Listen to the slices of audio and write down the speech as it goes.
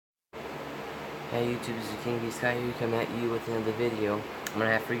Hey YouTube, this is King B Sky here, coming at you with another video. I'm gonna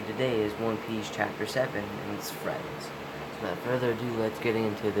have for you today is One Piece Chapter 7 and its friends. So without further ado, let's get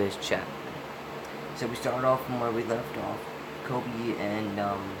into this chapter. So we start off from where we left off. Kobe and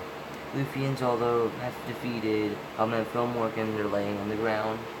Luffy and Zolo have defeated and Film Morgan. They're laying on the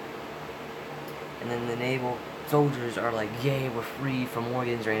ground. And then the naval soldiers are like, yay, we're free from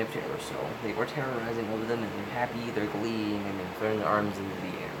Morgan's reign of terror. So they were terrorizing over them and they're happy, they're gleeing, and they're throwing their arms into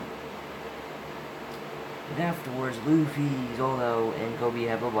the air. And afterwards, Luffy, Zolo, and Kobe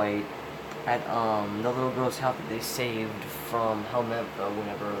have a fight at the little girl's house that they saved from Helmepha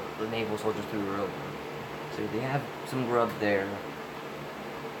whenever the naval soldiers threw her over. So they have some grub there.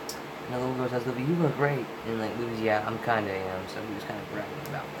 And the little girl says, Luffy, you look great. And like Luffy's, yeah, I'm kinda am. So he was kind of bragging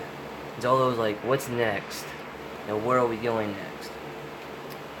about that. And Zolo's like, what's next? You know, where are we going next?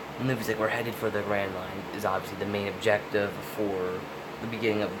 And Luffy's like, we're headed for the Grand Line. Is obviously the main objective for the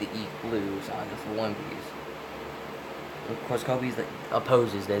beginning of the Eat Blue saga for One Piece. Of course, Kobe's like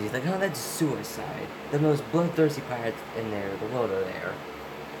opposes this. He's like, "Oh, that's suicide. The most bloodthirsty pirates in there, the world are there."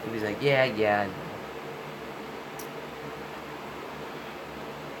 Kobe's like, "Yeah, I know."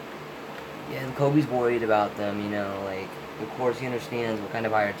 Yeah, and Kobe's worried about them. You know, like of course he understands what kind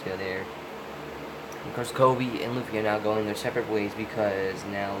of pirates are there. Of course, Kobe and Luffy are now going their separate ways because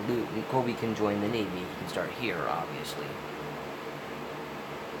now Kobe can join the Navy. He can start here, obviously.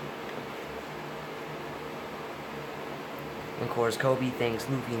 Of course, Kobe thanks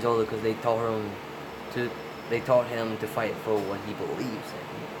Luffy and Zolo because they taught him to fight for what he believes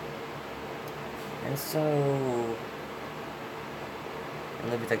in. And so,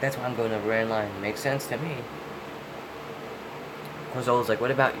 and Luffy's like, that's why I'm going to Grand Line. Makes sense to me. Of course, Zolo's like, what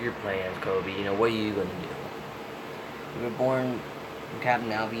about your plans, Kobe? You know, what are you gonna do? You were born from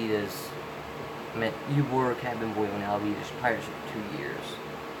Captain Alvida's. You were a cabin boy on Alvida's pirate ship for 2 years.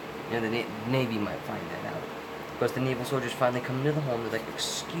 You know, the Navy might find that out. Because the naval soldiers finally come to the home, they're like,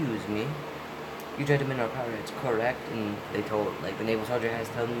 excuse me, you gentlemen are pirates, correct? And they told, like, the naval soldier has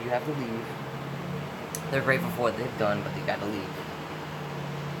to tell them you have to leave. They're grateful for what they've done, but they gotta leave.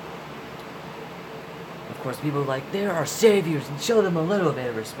 Of course, people are like, they're our saviors, and show them a little bit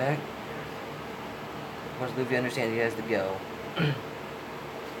of respect. Of course, Luffy understands he has to go.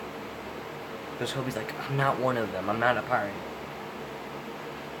 Because Kobe's like, I'm not one of them, I'm not a pirate.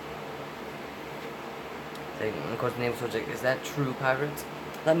 And of course, the naval soldier's like, is that true, pirates?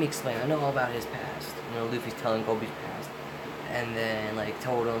 Let me explain. I know all about his past. You know, Luffy's telling Kobe's past. And then, like,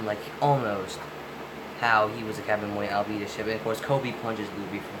 told him, like, almost how he was a cabin boy on Alvida's ship. And of course, Kobe punches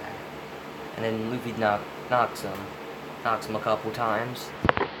Luffy for that. And then Luffy knocks him a couple times.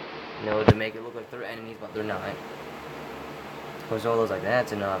 You know, to make it look like they're enemies, but they're not. Of course, Zolo's like,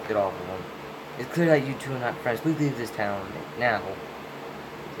 that's enough. Get off of him. It's clear that you two are not friends. Please leave this town now.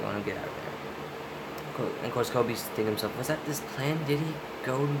 You want to get out of there. And of course, Kobe's thinking to himself, was that this plan? Did he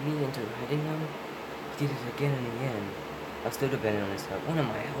goad me into hitting him? He did it again in the end. I'm still depending on his help. When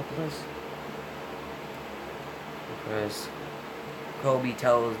am I helpless? Because Kobe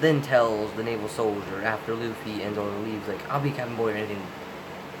tells the naval soldier after Luffy and Zoro leaves, like, I'll be Captain Boy or anything,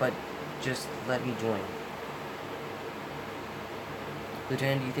 but just let me join.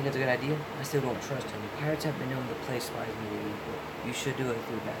 Lieutenant, do you think it's a good idea? I still don't trust him. Pirates have been known to place spies in the Navy, but you should do it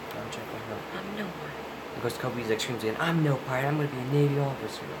through background check on him. I'm no pirate. Of course, Kobe's like screams again, I'm no pirate, I'm gonna be a Navy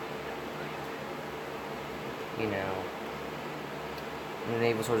officer. You know. And the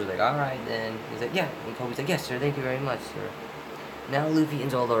naval soldier's like, alright then. He's like, yeah. And Kobe's like, yes, sir, thank you very much, sir. Now Luffy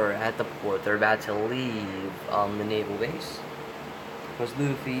and Zolo are at the port. They're about to leave the naval base. Of course,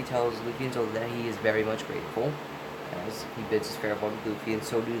 Luffy tells Luffy and Zolo that he is very much grateful, as he bids his farewell to Luffy, and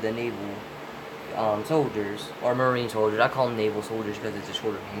so do the naval soldiers, or marine soldiers. I call them naval soldiers because it's a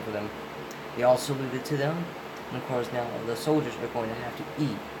shorter name for them. They all saluted to them, and of course now the soldiers are going to have to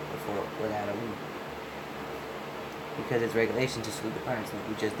eat without a week. Because it's regulation to salute the pirates like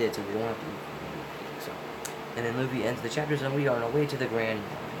we just did, so we don't have to eat. So. And then Luffy ends the chapters, and we are on our way to the Grand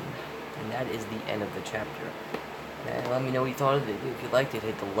Line. And that is the end of the chapter. And let me know what you thought of it. If you liked it,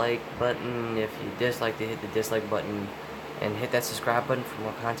 hit the like button. If you disliked it, hit the dislike button. And hit that subscribe button for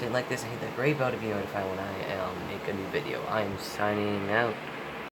more content like this. And hit that gray bell to be notified when I make a new video. I am signing out.